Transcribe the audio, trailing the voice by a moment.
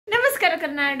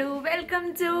Karnadu. Welcome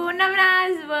to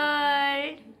Navna's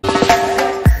World.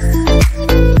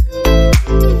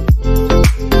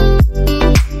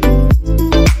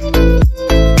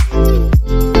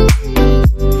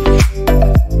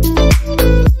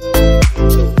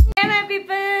 Hey my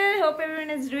people, hope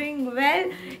everyone is doing well.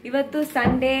 Ivattu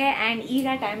Sunday and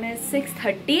ega time is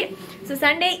 6:30. So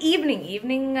Sunday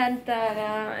evening anta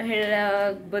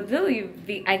badlu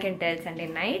I can tell Sunday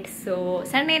night. So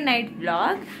Sunday night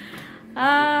vlog.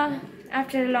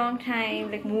 After a long time,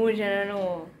 like 3 ಜನನು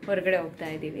ಹೊರಗಡೆ ಹೋಗ್ತಾ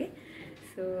ಇದೀವಿ.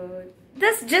 So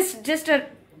this just a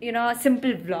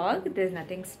simple vlog. There's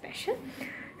nothing special.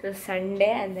 So Sunday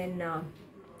and then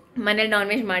ಮನೇಲಿ non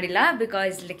veg ಮಾಡಿಲ್ಲ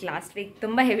because like last week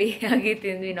ತುಂಬ heavy ಆಗಿ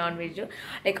ತಿಂದ್ವಿ non veg.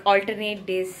 Like alternate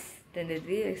days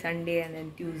ತಿಂದಿದ್ವಿ, Sunday and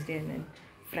then Tuesday and then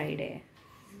Friday.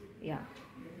 Yeah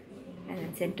and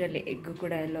then ಸೆಂಟ್ರಲ್ಲಿ egg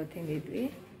ಕೂಡ ಎಲ್ಲೋ ತಿಂದಿದ್ವಿ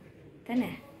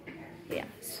ತಾನೇ. Yeah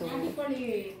so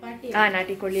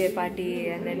ನಾಟಿ ಕೋಳಿ ಪಾರ್ಟಿ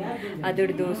ಆ್ಯಂಡ್ ದೆನ್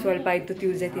ಅದ್ರದ್ದು ಸ್ವಲ್ಪ ಇತ್ತು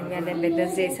ಟ್ಯೂಸ್ಡೇ ತಿಂದ್ವಿ. And then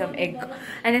Wednesday some egg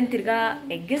and then ತಿರ್ಗಾ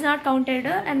egg is not counted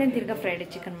and then ತಿರ್ಗಾ Friday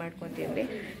chicken ಮಾಡ್ಕೊತಿದ್ವಿ.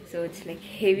 So it's like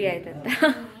heavy ಆಯ್ತಂತ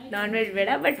ನಾನ್ ವೆಜ್ ಬೇಡ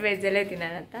ಬಟ್ ವೆಜ್ಜಲ್ಲೇ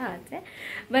ತಿನ್ನೋಣಂತ ಆಸೆ.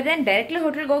 ಬಟ್ ದೆನ್ ಡೈರೆಕ್ಟ್ಲಿ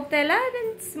ಹೋಟ್ಲಿಗೆ ಹೋಗ್ತಾ ಇಲ್ಲ.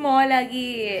 ದೆನ್ ಸ್ಮಾಲ್ ಆಗಿ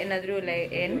ಏನಾದರೂ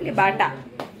ಏನಲ್ಲಿ ಬಾಟಾ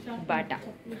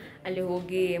ಅಲ್ಲಿ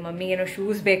ಹೋಗಿ ಮಮ್ಮಿಗೇನೋ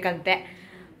ಶೂಸ್ ಬೇಕಂತೆ.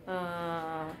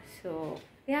 ಸೊ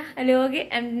ಯಾ ಅಲ್ಲಿ ಹೋಗಿ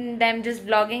and I'm just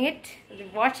vlogging it.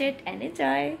 Watch it and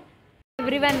enjoy.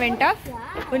 Everyone went off.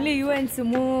 Only you and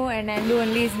Sumu and Andu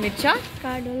only is Micha.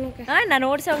 ನಾನು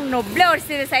ಒಬ್ಬಳೇ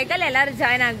ಓಡಿಸಿದೆ ಸೈಕಲ್. ಎಲ್ಲರೂ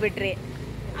ಜಾಯ್ನ್ ಆಗಿಬಿಟ್ರಿ.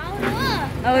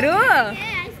 ಅವರು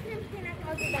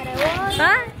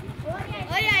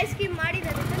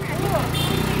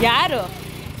ಯಾರು?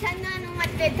 ಚಂದನು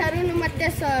ಮತ್ತೆ ತರುಣ್ ಮತ್ತೆ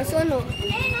ಸೋನು.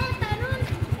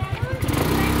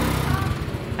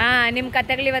 ನಿಮ್ಮ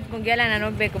ಕತೆಗಳು ಇವತ್ತು ಮುಗಿಯಲ್ಲ, ನಾನು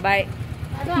ಹೋಗ್ಬೇಕು. ಬಾಯ್.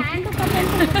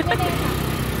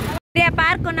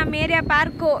 ಪಾರ್ಕು, ನಮ್ಮ ಏರಿಯಾ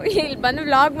ಪಾರ್ಕು. ಇಲ್ಲಿ ಬಂದು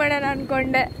ವ್ಲಾಗ್ ಮಾಡೋಣ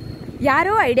ಅನ್ಕೊಂಡೆ.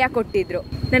 ಯಾರೋ ಐಡಿಯಾ ಕೊಟ್ಟಿದ್ರು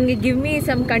ನನಗೆ, give me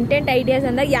some content ideas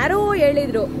ಅಂದಾಗ ಯಾರೋ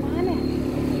ಹೇಳಿದ್ರು.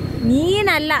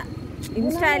 ನೀನಲ್ಲ,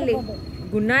 ಇನ್ಸ್ಟಾ ಅಲ್ಲಿ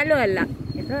ಗುನ್ನಾಲು ಅಲ್ಲ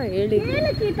ಹೇಳಿದ್ರು.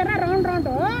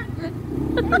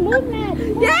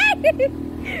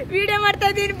 ವಿಡಿಯೋ ಮಾಡ್ತಾ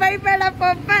ಇದ್ದೀನಿ, ಬೈಬೇಡ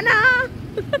ಪಪ್ಪನ.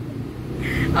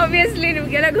 ಆಬ್ವಿಯಸ್ಲಿ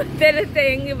ನಿಮ್ಗೆಲ್ಲ ಗೊತ್ತಿರುತ್ತೆ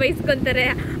ಹೆಂಗೆ ಬೈಸ್ಕೊಂತಾರೆ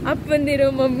ಅಪ್ಪಂದಿರು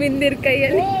ಮಮ್ಮಿಂದಿರ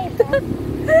ಕೈಯಲ್ಲಿ.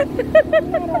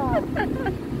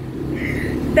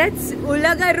 That's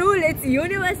Ulaga rule, it's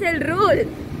universal rule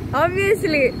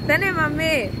obviously ತಾನೇ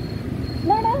ಮಮ್ಮಿ.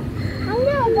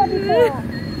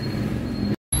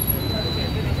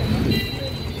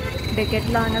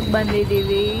 ಡೆಕೆತ್ಲಾನ್ಗೆ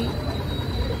ಬಂದಿದ್ದೀವಿ.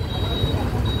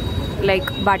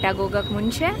 ಲೈಕ್ ಬಾಟಾಗೆ ಹೋಗಕ್ಕೆ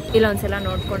ಮುಂಚೆ ಇಲ್ಲೊಂದ್ಸಲ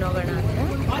ನೋಡ್ಕೊಂಡು ಹೋಗೋಣ ಅಂತ.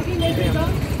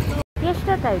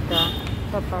 ಎಷ್ಟೊತ್ತಾಯ್ತಾ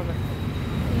ಪಪ್ಪ?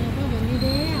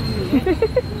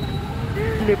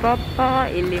 ಇಲ್ಲಿ ಪಪ್ಪ,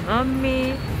 ಇಲ್ಲಿ ಮಮ್ಮಿ,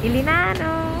 ಇಲ್ಲಿ ನಾನು.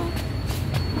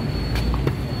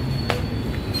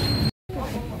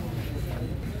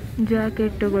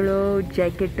 ಜಾಕೆಟ್ಟುಗಳು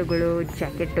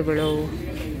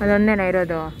ಅದೊಂದೇನ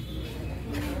ಇರೋದು?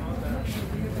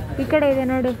 ಈ ಕಡೆ ಇದೆ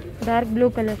ನೋಡು, ಡಾರ್ಕ್ ಬ್ಲೂ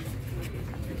ಕಲರ್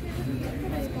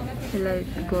ಎಲ್ಲ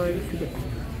ಗರ್ಲ್ಸ್ಗೆ.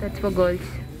 That's for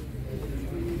girls.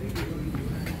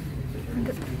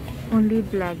 Only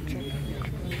black jacket.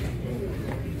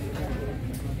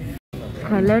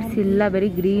 Colours ಇಲ್ಲ, ಬರೀ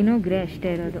ಗ್ರೀನು ಗ್ರೇ ಅಷ್ಟೇ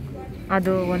ಇರೋದು.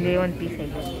 ಅದು ಒಂದು ಪೀಸ್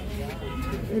ಐತೆ.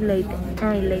 ಇಲ್ಲೈತೆ,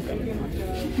 ಇಲ್ಲೈತೆ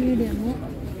ಮೀಡಿಯಮು.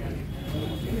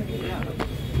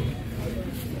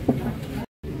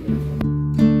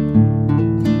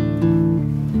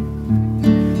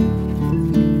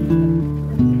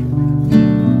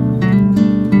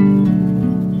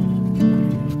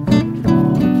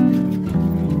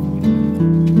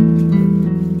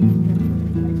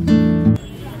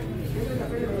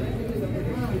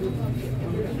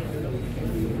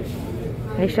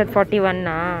 ಎಷ್ಟೊತ್ತು? 41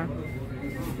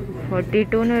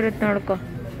 42 ಇರುತ್ತೆ ನೋಡ್ಕೊ.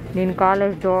 ನಿನ್ನ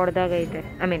ಕಾಲೇಜ್ ದೊಡ್ಡದಾಗೈತೆ,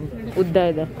 ಐ ಮೀನ್ ಉದ್ದ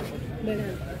ಇದೆ.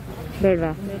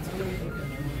 ಬೇಡವಾ?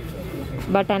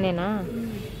 ಬಟಾನೇನಾ?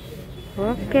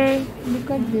 ಓಕೆ,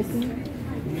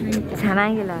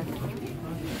 ಚೆನ್ನಾಗಿಲ್ಲ.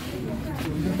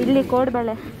 ಇಲ್ಲಿ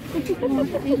ಕೋಡ್ಬಳೆ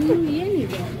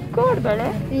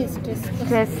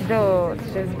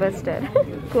ಸ್ಟ್ರೆಸ್ ಬಸ್ಟರ್.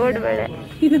 ಕೋಡ್ಬಳೆ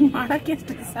ಇದನ್ನ ಮಾಡೋಕ್ಕೆ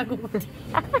ಸ್ಟ್ರೆಸ್ ಆಗೋಗುತ್ತೆ.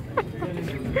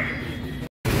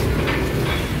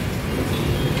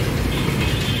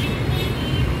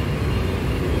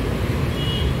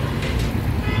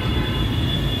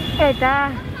 ಆಯ್ತಾ?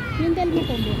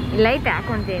 ಇಲ್ಲ ಐತೆ,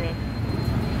 ಹಾಕೊಂತೀನಿ.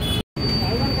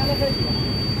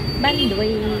 ಬಂದ್ವಿ,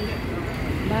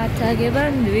 ಬಾತಾಗೆ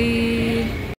ಬಂದ್ವಿ.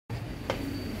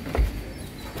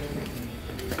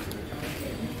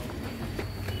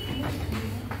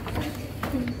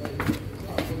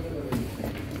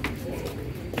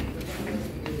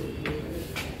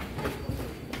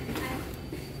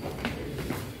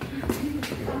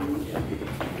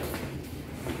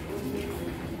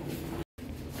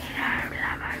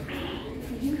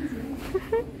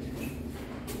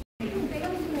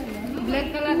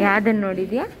 ಯಾವ್ದನ್ನ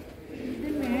ನೋಡಿದ್ಯಾ?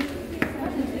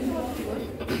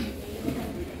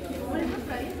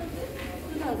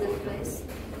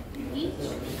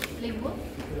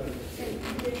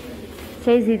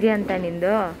 ಸೈಜ್ ಇದೆಯಾ ಅಂತ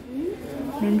ನಿಂದು?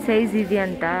 ನಿನ್ನ ಸೈಜ್ ಇದೆಯಾ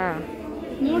ಅಂತ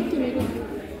ನೋಡ್ತೀನಿ.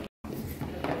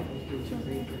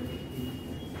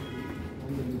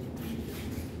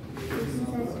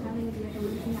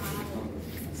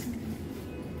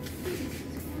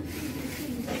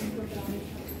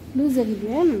 ಲೂಸ್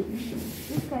ಆಗಿದೆಯಾ?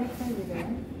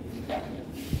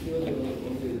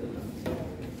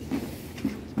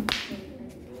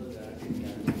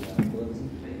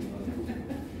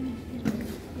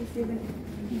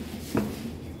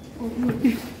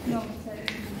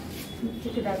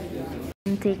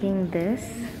 I'm taking this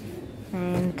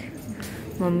and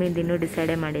mummy Dinu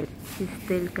ಡಿಸೈಡೇ ಮಾಡಿಲ್ಲ. She's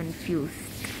still confused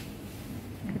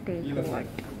to take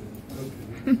what.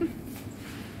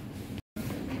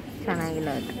 ಚೆನ್ನಾಗಿಲ್ಲ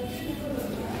ಅದು.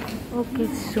 ಓಕೆ,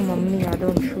 ಸೊ ಮಮ್ಮಿ ಯಾವುದೋ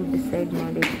ಒಂದು ಶೂ ಡಿಸೈಡ್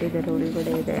ಮಾಡಿ ಇಟ್ಟಿದ್ದಾರೆ.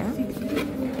 ಒಳಗಡೆ ಇದೆ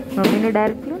ಮಮ್ಮಿನೂ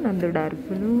ಡಾರ್ಕ್ ಬ್ಲೂ, ನಂದು ಡಾರ್ಕ್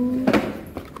ಬ್ಲೂ.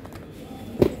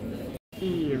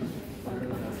 ಈ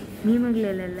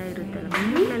ಮೀಮುಗಳಲ್ಲೆಲ್ಲ ಇರುತ್ತಲ್ಲ,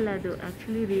 ಮೀಮುಗಳೆಲ್ಲ ಅದು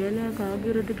ಆ್ಯಕ್ಚುಲಿ ರಿಯಲ್ ಆಗಿ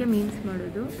ಆಗಿರೋದಕ್ಕೆ ಮೀಮ್ಸ್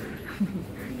ಮಾಡೋದು.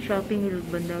 ಶಾಪಿಂಗ್ ಇಲ್ಲಿ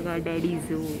ಬಂದಾಗ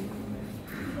ಡ್ಯಾಡೀಸು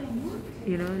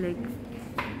ಯುನೋ ಲೈಕ್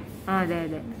ಅದೇ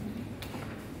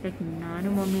ಲೈಕ್ ನಾನು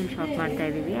ಮಮ್ಮಿ ಶಾಪ್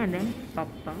ಮಾಡ್ತಾಯಿದ್ದೀವಿ ಆ್ಯಂಡ್ ದೆನ್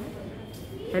ಪಪ್ಪ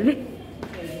ಅಲ್ಲಿ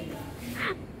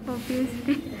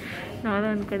ಆಬ್ವಿಯಸ್ಲಿ ನಾವು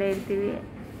ಒಂದು ಕಡೆ ಇರ್ತೀವಿ,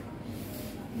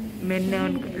 ಮೆನ್ನೆ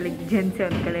ಒಂದು ಲೈಕ್ ಜೆಂಟ್ಸ್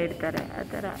ಒಂದು ಕಡೆ ಇರ್ತಾರೆ ಆ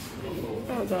ಥರ.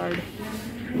 ಗಾಡ್,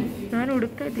 ನಾನು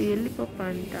ಹುಡುಕ್ತಾ ಇದ್ದೆ ಎಲ್ಲಿ ಪಪ್ಪ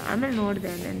ಅಂತ. ಆಮೇಲೆ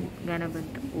ನೋಡಿದೆ, ನನ್ನ ಗಾನ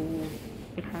ಬಂತು. ಓ,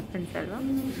 ಇಟ್ ಹ್ಯಾಪನ್ಸ್ ಅಲ್ವಾ,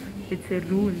 ಇಟ್ಸ್ ಎ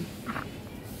ರೂಲ್.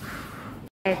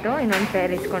 ಆಯಿತು, ಇನ್ನೊಂದು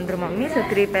ಪೇರ್ ಇಟ್ಕೊಂಡ್ರು ಮಮ್ಮಿ. ಸೊ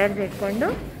 3 ಪೇರ್ಸ್ ಇಟ್ಕೊಂಡು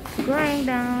ಗೋಯಿಂಗ್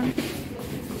ಡೌನ್.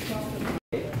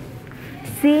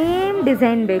 ಸೇಮ್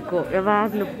ಡಿಸೈನ್ ಬೇಕು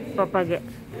ಯಾವಾಗಲೂ ಪಪ್ಪಗೆ,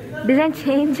 ಡಿಸೈನ್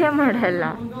ಚೇಂಜೇ ಮಾಡಲ್ಲ.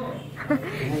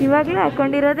 ಇವಾಗಲೂ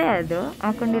ಹಾಕ್ಕೊಂಡಿರೋದೇ ಅದು,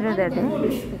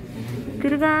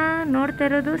 ತಿರ್ಗಾ ನೋಡ್ತಾ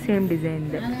ಇರೋದು ಸೇಮ್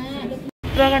ಡಿಸೈನ್ದು.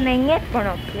 ಇವಾಗ ಹೆಂಗೆ ಎತ್ಕೊಂಡು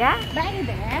ಹೋಗ್ತೀಯಾ?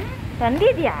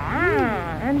 ತಂದಿದ್ಯಾ?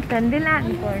 ನಾನು ತಂದಿಲ್ಲ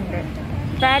ಅಂದ್ಕೊಂಡೆ.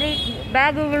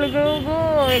 ಬ್ಯಾಗುಗಳಿಗೂ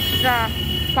ಎಕ್ಸ್ಟ್ರಾ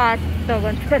ಕಾಸ್ಟ್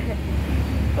ತಗೊತಾರೆ.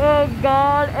 ಓ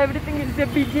god, everything is A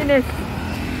business.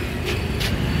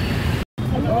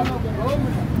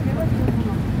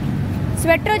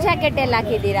 Sweater jacket ಎಲ್ಲ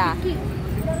ಹಾಕಿದ್ದೀರಾ?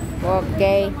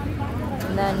 ಓಕೆ,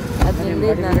 ನಾನು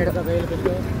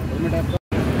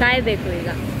ಕಾಯಬೇಕು ಈಗ.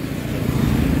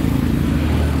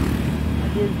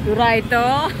 ದೂರ ಆಯಿತು.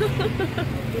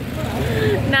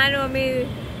 ನಾನು ಮಮ್ಮಿ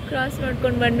ಕ್ರಾಸ್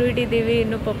ಮಾಡ್ಕೊಂಡು ಬಂದುಬಿಟ್ಟಿದ್ದೀವಿ.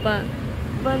 ಇನ್ನು ಪಪ್ಪ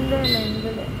ಬಂದೇ ಇಲ್ಲ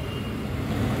ಹಿಂದ್ಗಡೆ.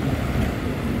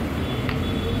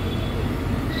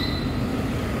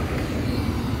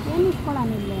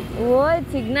 ಓ,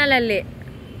 ಸಿಗ್ನಲಲ್ಲಿ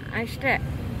ಅಷ್ಟೇ,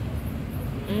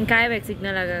 ಕಾಯ್ಬೇಕು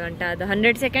ಸಿಗ್ನಲ್ ಆಗೋ ಗಂಟ. ಅದು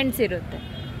 100 ಸೆಕೆಂಡ್ಸ್ ಇರುತ್ತೆ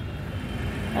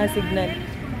ಆ ಸಿಗ್ನಲ್.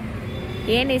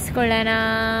 ಏನು ಇಸ್ಕೊಳ್ಳೋಣ?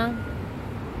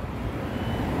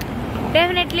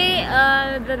 ಡೆಫಿನೆಟ್ಲಿ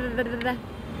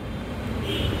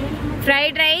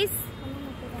ಫ್ರೈಡ್ ರೈಸ್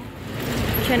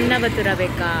ಚೆನ್ನ ಬತ್ತೂರ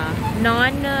ಬೇಕಾ?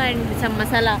 ನಾನ್ ಆ್ಯಂಡ್ ಸಮ್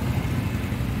ಮಸಾಲ.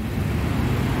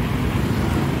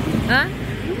 ಹಾಂ,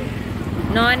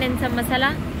 ನಾನ್ ಆ್ಯಂಡ್ ಸಮ್ ಮಸಾಲ.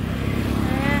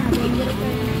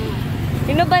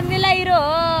 ಇನ್ನೂ ಬಂದಿಲ್ಲ ಇರೋ,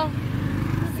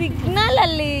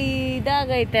 ಸಿಗ್ನಲಲ್ಲಿ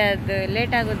ಇದಾಗೈತೆ, ಅದು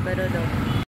ಲೇಟ್ ಆಗೋದು ಬರೋದು.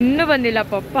 ಇನ್ನೂ ಬಂದಿಲ್ಲ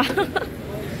ಪಪ್ಪ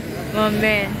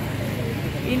ಮಮ್ಮಿ,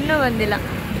 ಇನ್ನೂ ಬಂದಿಲ್ಲ.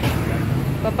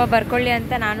 ಪಪ್ಪ ಬರ್ಕೊಳ್ಳಿ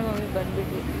ಅಂತ ನಾನು ಮಮ್ಮಿ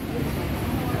ಬಂದ್ಬಿಟ್ವಿ.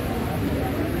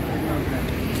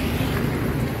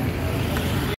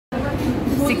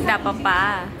 ಸಿಕ್ತಾ ಪಪ್ಪ?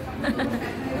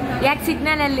 ಯಾಕೆ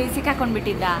ಸಿಗ್ನಲಲ್ಲಿ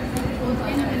ಸಿಕ್ಕಾಕೊಂಡ್ಬಿಟ್ಟಿದ್ದ?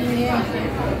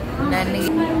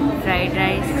 ನನಗೆ ಫ್ರೈಡ್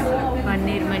ರೈಸ್,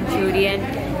 ಪನ್ನೀರ್ ಮಂಚೂರಿಯನ್,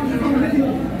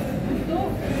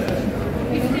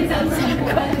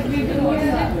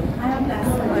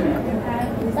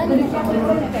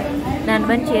 ನಾನು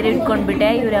ಬಂದು ಚೇರ್ ಇಟ್ಕೊಂಡ್ಬಿಟ್ಟೆ.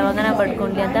 ಇವ್ರು ಯಾವಾಗನ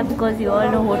ಬಡ್ಕೊಂಡ್ಲಿ ಅಂತ. ಬಿಕಾಸ್ ಯು ಆಲ್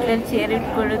ನೋ ಹೋಟ್ಲಲ್ಲಿ ಚೇರ್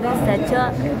ಇಟ್ಕೊಳ್ಳೋದು ಸಚ್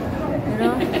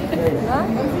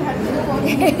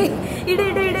ಇಡು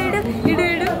ಇಡು ಇಡು ಇಡು ಇಡು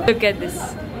ಇಡು. Look at this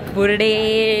ಬುರ್ಡೆ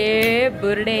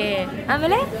ಬುರ್ಡೆ.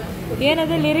 ಆಮೇಲೆ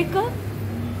ಏನದು ಲಿರಿಕ್ಕು?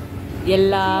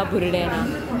 ಎಲ್ಲ ಬುರ್ಡೆನ.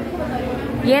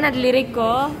 ಏನದು ಲಿರಿಕ್ಕು?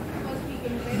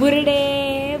 ಬುರ್ಡೆ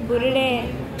ಬುರ್ಡೆ.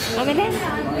 ಆಮೇಲೆ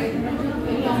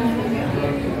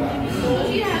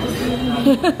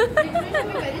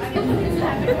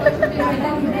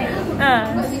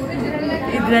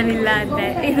ಇದ್ರಲ್ಲಿಲ್ಲ ಅಂತೆ.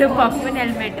 ಇದು ಪಪ್ಪನ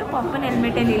ಹೆಲ್ಮೆಟ್ಟು, ಪಪ್ಪನ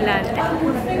ಹೆಲ್ಮೆಟಲ್ಲಿ ಇಲ್ಲ ಅಂತೆ.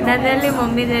 ನನ್ನಲ್ಲಿ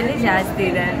ಮಮ್ಮಿನಲ್ಲಿ ಜಾಸ್ತಿ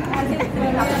ಇದೆ ಅಂತ.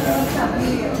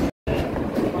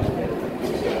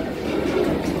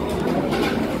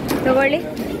 ತಗೊಳ್ಳಿ.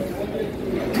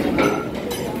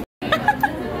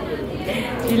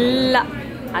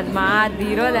 ಅದು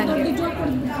ಇರೋದಂಗೆ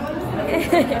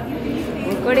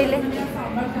ಕೊಡಿಲೆ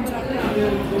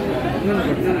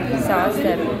ಸಾಸ್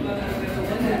ಸರ್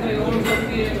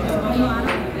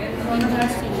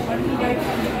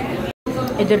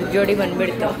ಇದ್ರದ್ದು ಜೋಡಿ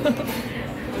ಬಂದ್ಬಿಡ್ತು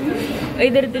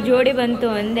ಇದ್ರದ್ದು ಜೋಡಿ ಬಂತು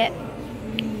ಒಂದೇ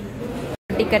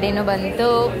ರೊಟ್ಟಿ ಕರಿನೂ ಬಂತು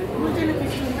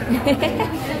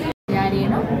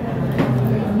ಯಾರೇನು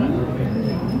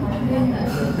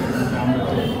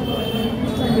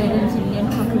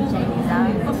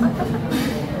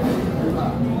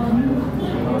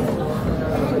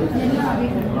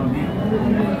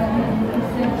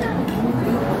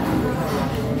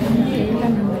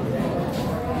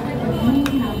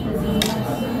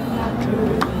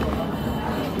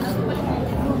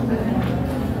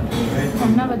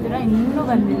ಸಣ್ಣ ಭದ್ರ ಇನ್ನೂ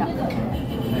ಬಂದಿಲ್ಲ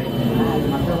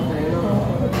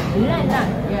ಇಲ್ಲ ಇಲ್ಲ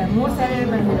 3 ಸಲ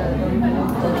ಬಂದಿರೋದು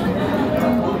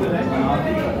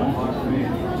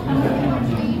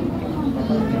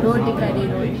ರೋಟಿ ಕರಿ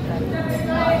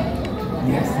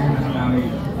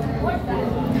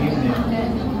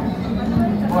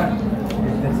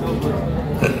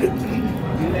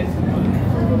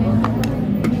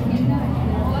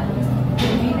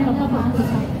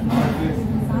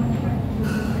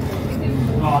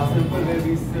simple way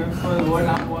we simple word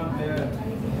number 1 there.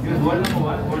 Use word number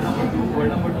 1, word number 2, word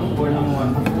number 2, word number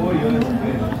 1. For 4 years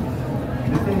there.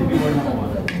 This thing will be word number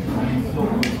 1. So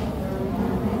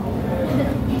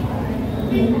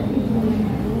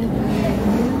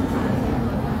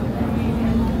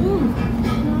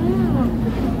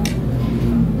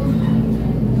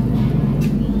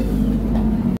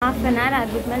half an hour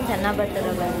ಆಗಿದ್ಮೇಲೆ ಚೆನ್ನಾಗಿ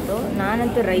ಬರ್ತದೆ ಬಂತು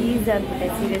ನಾನಂತೂ ರೈಸ್ ಆಗ್ಬಿಟ್ಟೆ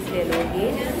ಸೀರಿಯಸ್ಲಿ ಅಲ್ಲಿ ಹೋಗಿ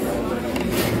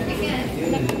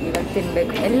ಇವಾಗ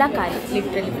ತಿನ್ನಬೇಕು ಎಲ್ಲ ಖಾಲಿ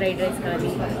ಲಿಟ್ರಲಿ ಫ್ರೈಡ್ ರೈಸ್ ಖಾಲಿ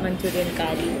ಮಂಚೂರಿಯನ್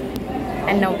ಖಾಲಿ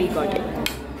and now we got it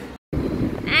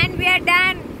and we are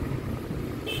done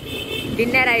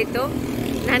dinner ಆಯಿತು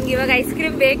ನನಗೆ ಇವಾಗ ಐಸ್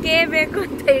ಕ್ರೀಮ್ ಬೇಕೇ ಬೇಕು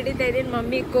ಅಂತ ಹಿಡಿತಾ ಇದ್ದೀನಿ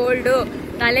ಮಮ್ಮಿ ಕೋಲ್ಡು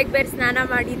ತಲೆಗೆ ಬೇರೆ ಸ್ನಾನ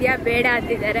ಮಾಡಿದ್ಯಾ ಬೇಡ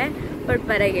ಅಂತಿದ್ದಾರೆ ಬಟ್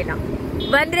ಪರವಾಗಿಲ್ಲ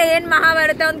ಬಂದರೆ ಏನು ಮಹಾ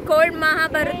ಬರುತ್ತೆ ಒಂದು ಕೋಲ್ಡ್ ಮಹಾ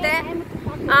ಬರುತ್ತೆ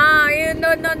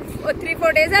ಇನ್ನೊಂದು 3-4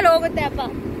 ಡೇಸಲ್ಲಿ ಹೋಗುತ್ತೆ ಅಪ್ಪ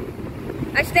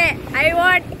ಅಷ್ಟೇ ಐ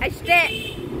ವಾಂಟ್ ಅಷ್ಟೇ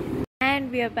and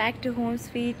we are back to home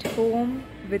sweet home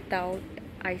without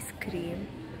ice cream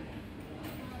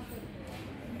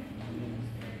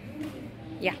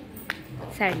yeah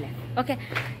ಸ್ಯಾಡ್ಲೆ okay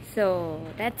so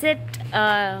that's it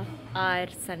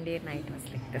R Sunday night was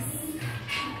like this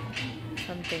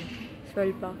something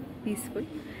ಸ್ವಲ್ಪ peaceful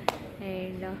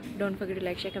and don't forget to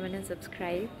like share comment and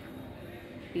subscribe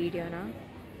ವಿಡಿಯೋನ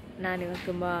ನಾನಿವಾಗ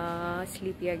ತುಂಬ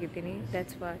ಸ್ಲೀಪಿಯಾಗಿದ್ದೀನಿ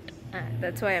that's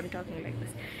why I am talking like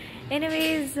this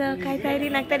anyways ಕಾಯ್ತಾ ಇರಿ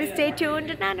ನಗ್ತಾ ಇರಿ stay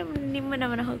tuned ನಾನು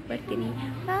ನಿಮ್ಮನ್ನ ಹೋಗಿ ಬರ್ತೀನಿ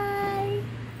ಬಾಯ್